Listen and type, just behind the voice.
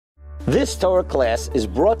This Torah class is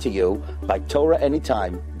brought to you by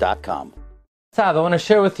TorahAnytime.com. Tzav, I want to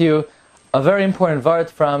share with you a very important vart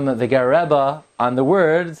from the Rebbe on the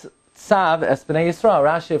words Tzav es b'nei Yisrael.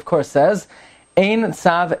 Rashi, of course, says, Ein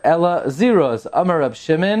Tzav ela ziros. Amar Rab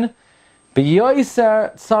Shimon,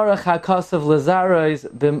 b'yoyser tzarech hakasav lazares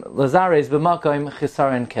b'makom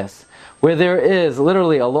chisaron kes. Where there is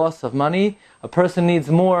literally a loss of money, a person needs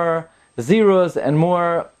more zeros and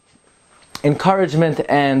more encouragement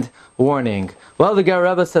and warning. Well, the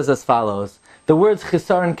Rebbe says as follows. The words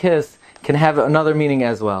chisaron kes can have another meaning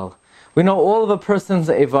as well. We know all of a person's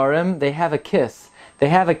evarim, they have a kiss, they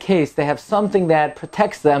have a case, they have something that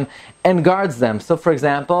protects them and guards them. So for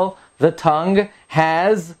example, the tongue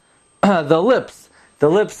has the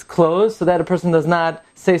lips closed so that a person does not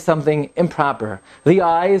say something improper. The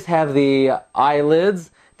eyes have the eyelids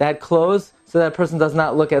that close so that a person does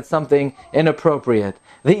not look at something inappropriate.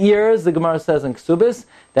 The ears, the Gemara says in Ksubis,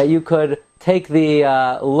 that you could take the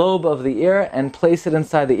lobe of the ear and place it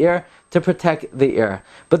inside the ear to protect the ear.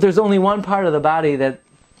 But there's only one part of the body that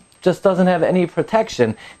just doesn't have any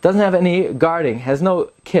protection, doesn't have any guarding, has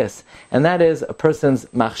no kiss, and that is a person's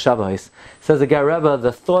machshavos. Says the Rebbe,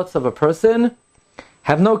 the thoughts of a person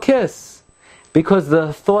have no kiss, because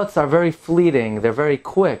the thoughts are very fleeting, they're very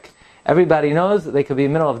quick. Everybody knows they could be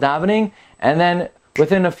in the middle of davening, and then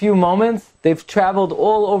within a few moments, they've traveled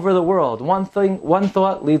all over the world. One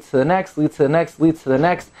thought leads to the next, leads to the next, leads to the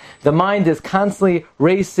next. The mind is constantly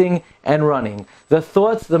racing and running. The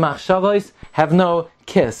thoughts, the machshavos, have no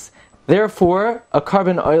kiss. Therefore, a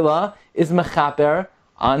carbon oila is mechaper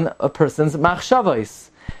on a person's machshavos.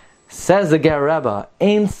 Says the Rebbe,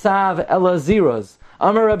 Ein Tzav ela ziros.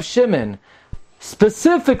 Amar Rab Shimon.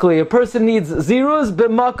 Specifically, a person needs zeros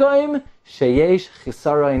b'makom sheyesh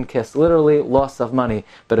chisaron kes, literally loss of money.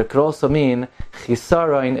 But it could also mean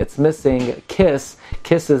chisaron, it's missing kiss.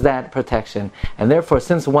 Kiss is that protection. And therefore,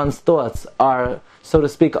 since one's thoughts are, so to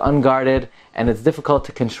speak, unguarded and it's difficult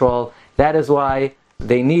to control, that is why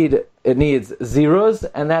it needs zeros,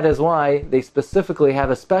 and that is why they specifically have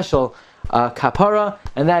a special kapara,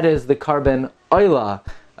 and that is the carbon oila.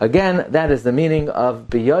 Again, that is the meaning of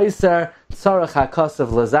b'yoyser tzarech hakasav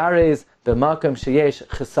lazares b'makom sheyesh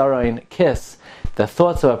chisaron kiss. The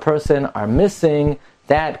thoughts of a person are missing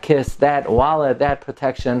that kiss, that wallet, that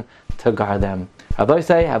protection to guard them. Rabbi,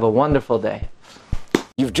 have a wonderful day.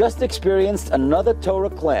 You've just experienced another Torah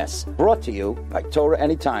class brought to you by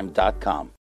TorahAnytime.com.